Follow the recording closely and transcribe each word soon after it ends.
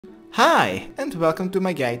Hi, and welcome to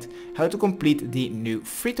my guide how to complete the new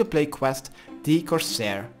free-to-play quest, the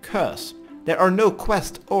Corsair Curse. There are no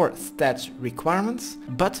quest or stats requirements,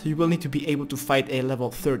 but you will need to be able to fight a level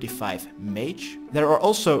 35 mage. There are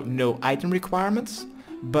also no item requirements,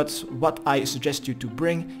 but what I suggest you to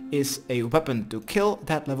bring is a weapon to kill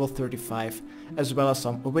that level 35, as well as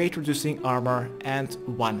some weight reducing armor and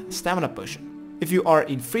one stamina potion. If you are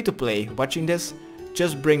in free-to-play watching this,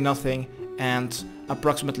 just bring nothing and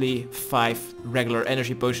approximately 5 regular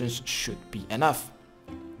energy potions should be enough.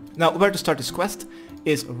 Now, where to start this quest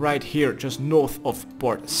is right here, just north of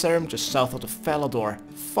Port Sarim, just south of the Falador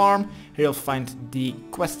farm. Here you'll find the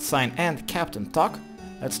quest sign and Captain Tock.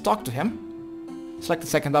 Let's talk to him. Select the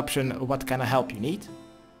second option, what kind of help you need.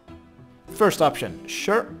 First option,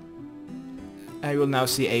 sure. I will now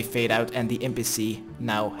see a fade out and the NPC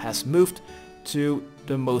now has moved to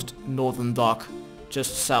the most northern dock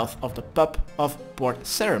just south of the pub of Port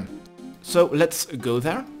Sarim. So let's go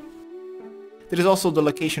there. This is also the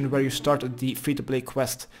location where you started the free-to-play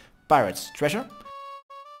quest Pirate's Treasure.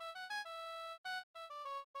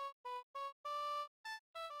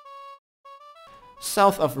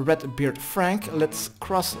 South of Redbeard Frank, let's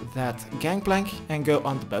cross that gangplank and go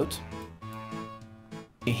on the boat.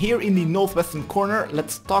 Here in the northwestern corner,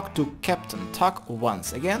 let's talk to Captain Tock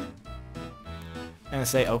once again. And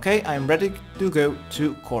say, okay, I'm ready to go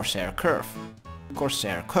to Corsair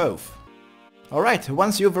Cove. Alright,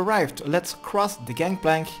 once you've arrived, let's cross the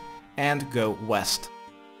gangplank and go west.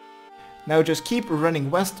 Now just keep running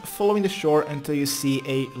west, following the shore until you see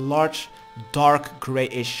a large, dark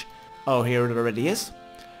greyish... Oh, here it already is.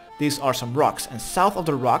 These are some rocks, and south of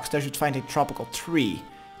the rocks there should find a tropical tree.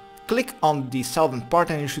 Click on the southern part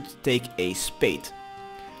and you should take a spade.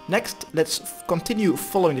 Next, let's continue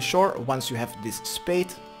following the shore once you have this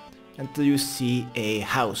spade until you see a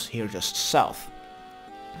house here just south.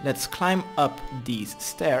 Let's climb up these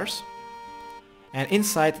stairs and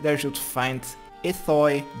inside there you should find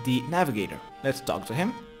Ithoi the navigator. Let's talk to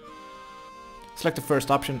him. Select the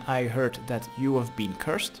first option. I heard that you have been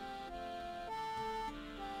cursed.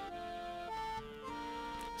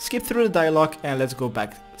 Skip through the dialogue and let's go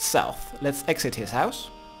back south. Let's exit his house.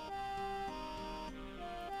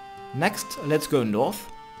 Next, let's go north.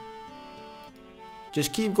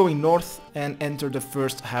 Just keep going north and enter the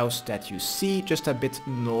first house that you see, just a bit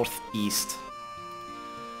northeast.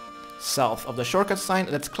 South of the shortcut sign,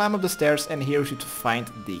 let's climb up the stairs and here you should find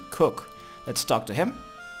the cook. Let's talk to him.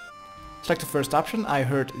 Select the first option. I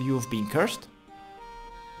heard you've been cursed.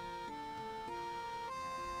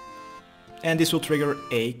 And this will trigger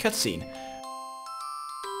a cutscene.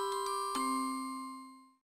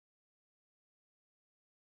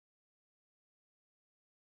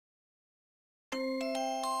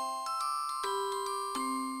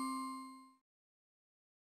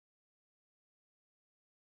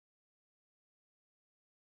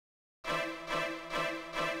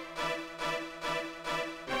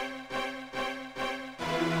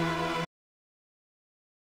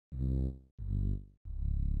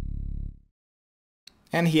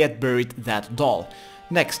 And he had buried that doll.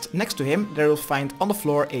 Next to him, there you'll find on the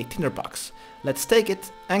floor a tinderbox. Let's take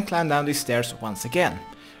it and climb down these stairs once again.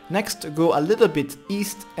 Next, go a little bit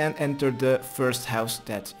east and enter the first house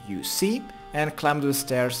that you see and climb the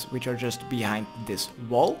stairs which are just behind this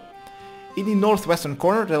wall. In the northwestern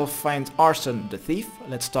corner, they'll find Arsen the thief.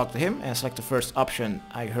 Let's talk to him and select the first option.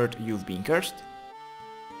 I heard you've been cursed.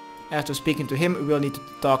 After speaking to him, we'll need to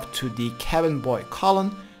talk to the cabin boy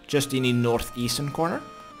Colin, just in the northeastern corner,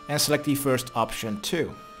 and select the first option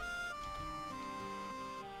too.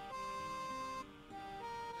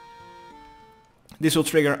 This will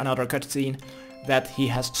trigger another cutscene that he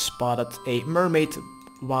has spotted a mermaid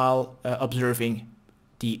while observing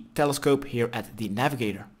the telescope here at the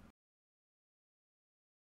navigator.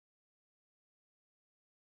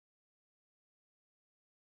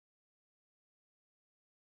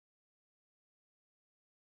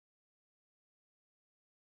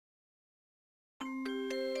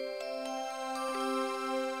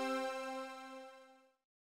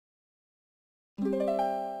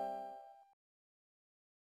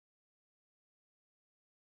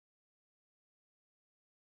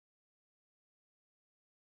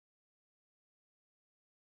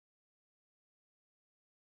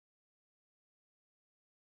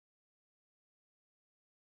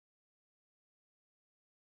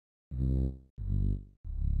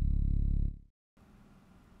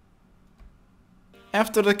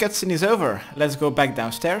 After the cutscene is over, let's go back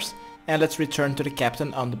downstairs and let's return to the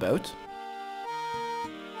captain on the boat.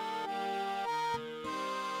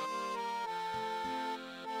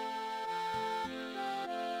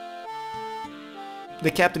 The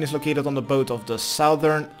captain is located on the boat of the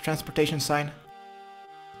southern transportation sign.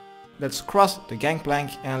 Let's cross the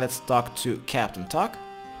gangplank and let's talk to Captain Tock.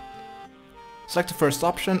 Select the first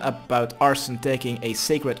option about Arsen taking a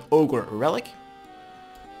sacred orgre relic,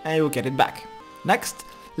 and you will get it back. Next,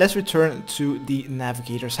 let's return to the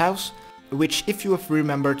navigator's house, which, if you have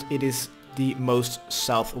remembered, it is the most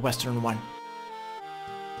southwestern one.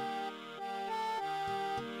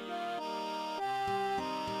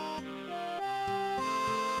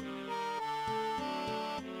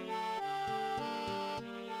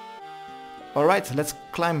 Alright, let's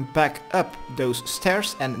climb back up those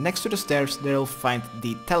stairs, and next to the stairs they'll find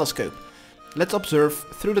the telescope. Let's observe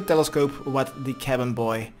through the telescope what the cabin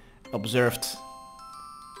boy observed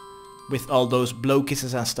with all those blow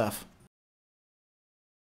kisses and stuff.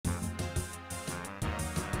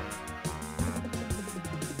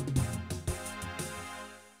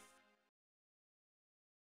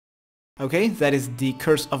 Okay, that is the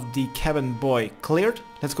curse of the cabin boy cleared.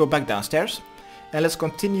 Let's go back downstairs. And let's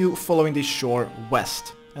continue following the shore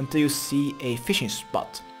west until you see a fishing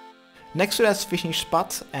spot. Next to that fishing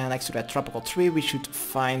spot and next to that tropical tree we should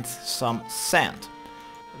find some sand.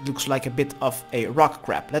 It looks like a bit of a rock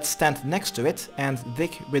crab. Let's stand next to it and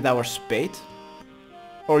dig with our spade,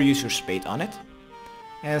 or use your spade on it,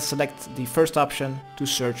 and select the first option to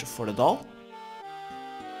search for the doll.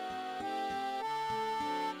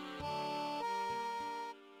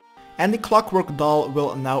 And the clockwork doll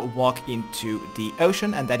will now walk into the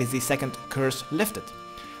ocean, and that is the second curse lifted.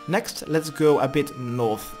 Next, let's go a bit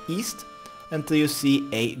northeast until you see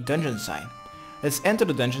a dungeon sign. Let's enter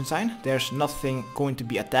the dungeon sign. There's nothing going to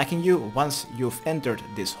be attacking you once you've entered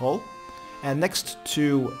this hole. And next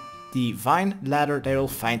to the vine ladder there you'll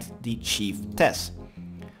find the chiefess.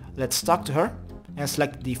 Let's talk to her and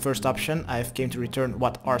select the first option. I've came to return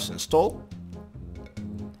what Arsen stole.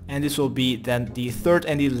 And this will be then the third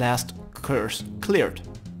and the last curse cleared.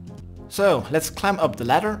 So let's climb up the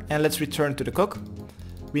ladder and let's return to the cook.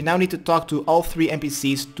 We now need to talk to all three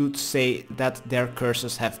NPCs to say that their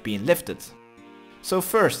curses have been lifted. So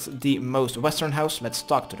first, the most western house, let's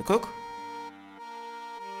talk to the cook.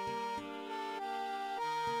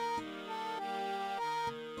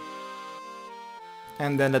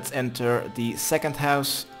 And then let's enter the second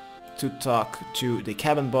house to talk to the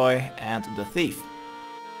cabin boy and the thief.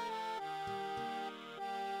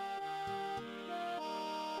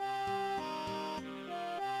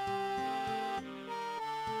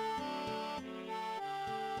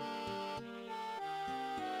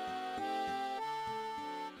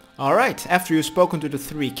 Alright, after you've spoken to the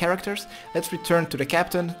three characters, let's return to the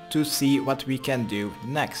captain to see what we can do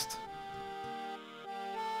next.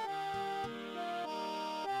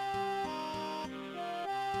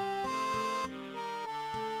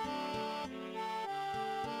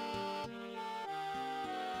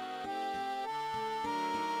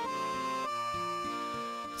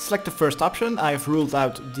 Select the first option. I've ruled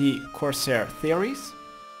out the Corsair theories.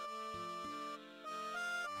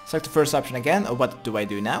 Select the first option again. What do I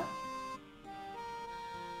do now?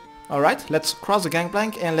 Alright, let's cross the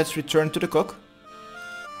gangplank and let's return to the cook.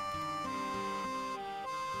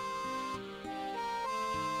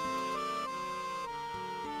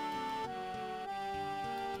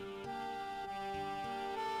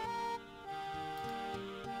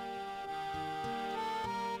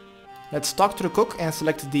 Let's talk to the cook and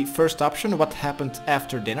select the first option, what happened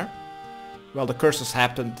after dinner. Well, the curses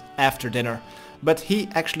happened after dinner, but he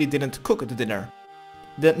actually didn't cook the dinner.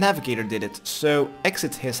 The navigator did it, so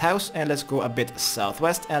exit his house and let's go a bit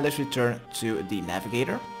southwest and let's return to the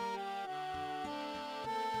navigator.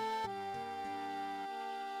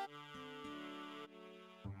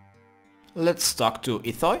 Let's talk to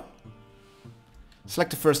Ithoi.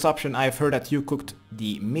 Select the first option, I've heard that you cooked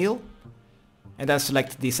the meal. And then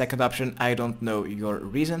select the second option, I don't know your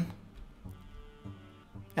reason.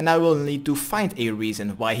 And I will need to find a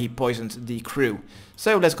reason why he poisoned the crew.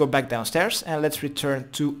 So let's go back downstairs and let's return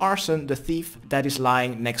to Arsen, the thief that is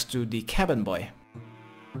lying next to the cabin boy.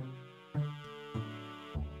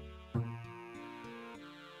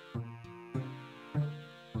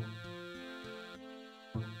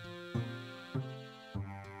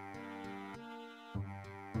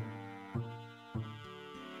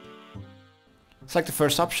 Select the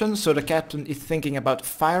first option, so the captain is thinking about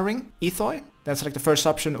firing Ithoi. Then select the first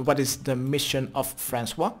option, what is the mission of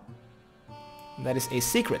Francois? That is a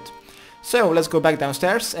secret. So let's go back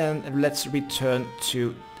downstairs and let's return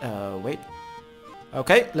to... wait.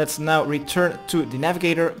 Okay, let's now return to the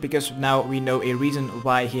navigator because now we know a reason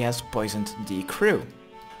why he has poisoned the crew.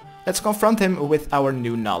 Let's confront him with our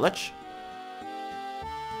new knowledge.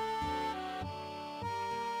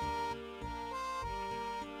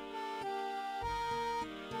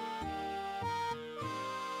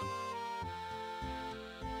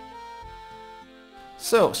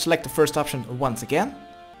 So select the first option once again,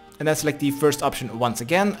 and then select the first option once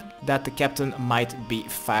again, that the captain might be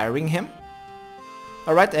firing him.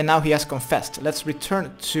 Alright, and now he has confessed. Let's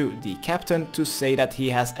return to the captain to say that he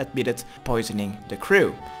has admitted poisoning the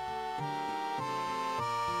crew.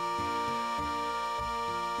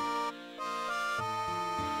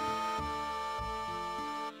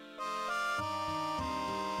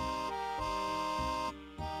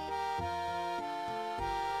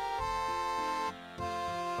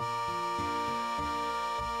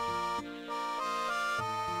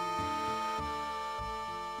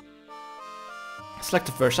 Select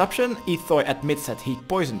the first option. Ethoy admits that he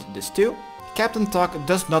poisoned the stew. Captain Tock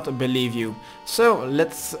does not believe you. So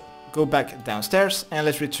let's go back downstairs and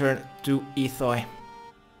let's return to Ethoy,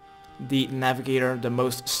 the navigator, the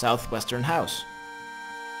most southwestern house.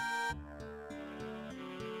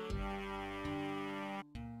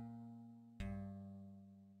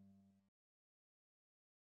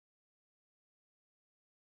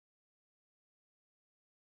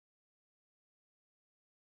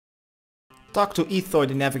 Talk to Ethoy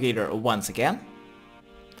the navigator once again.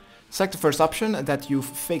 Select the first option, that you've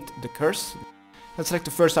faked the curse. Let's select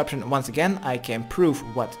the first option once again. I can prove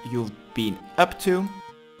what you've been up to.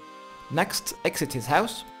 Next, exit his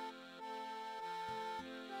house.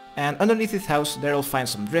 And underneath his house there you'll find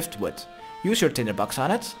some driftwood. Use your tinderbox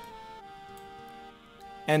on it.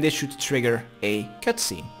 And this should trigger a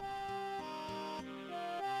cutscene.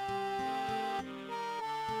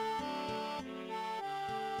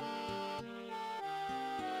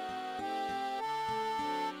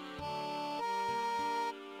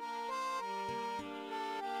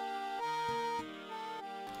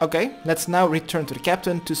 Okay, let's now return to the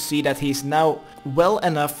captain to see that he's now well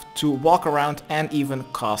enough to walk around and even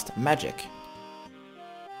cast magic.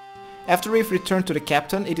 After we've returned to the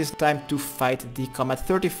captain, it is time to fight the Combat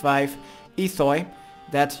 35 Ethoy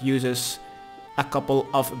that uses a couple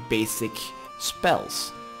of basic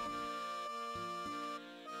spells.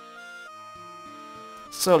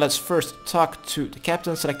 So let's first talk to the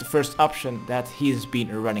captain, select the first option, that he's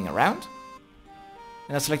been running around.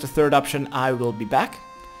 And let's select the third option, I will be back.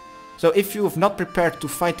 So if you have not prepared to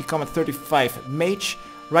fight the Combat 35 mage,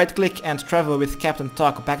 right click and travel with Captain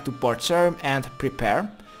Tock back to Port Sarum and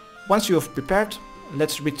prepare. Once you have prepared,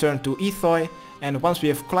 let's return to Ethoy, and once we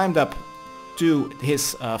have climbed up to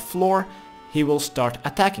his floor, he will start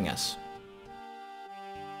attacking us.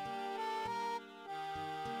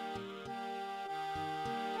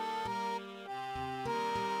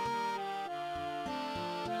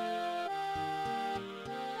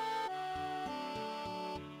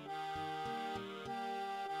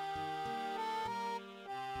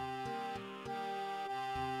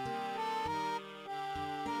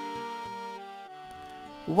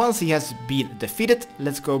 Once he has been defeated,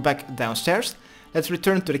 let's go back downstairs. Let's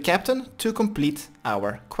return to the captain to complete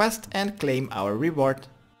our quest and claim our reward.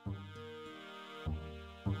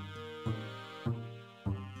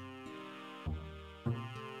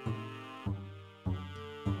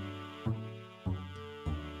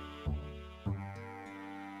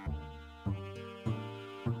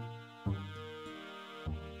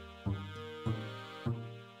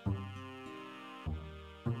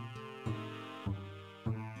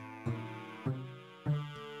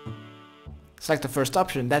 Select the first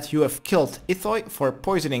option, that you have killed Ethoy for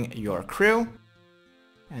poisoning your crew.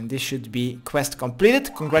 And this should be quest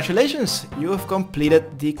completed. Congratulations, you have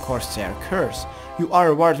completed the Corsair curse. You are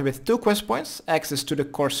rewarded with 2 quest points, access to the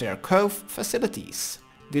Corsair Cove facilities.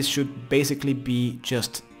 This should basically be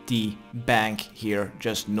just the bank here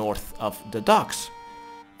just north of the docks.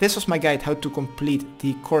 This was my guide how to complete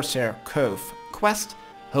the Corsair Cove quest.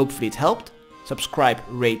 Hopefully it helped. Subscribe,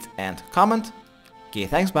 rate and comment. Okay,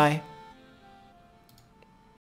 thanks, bye.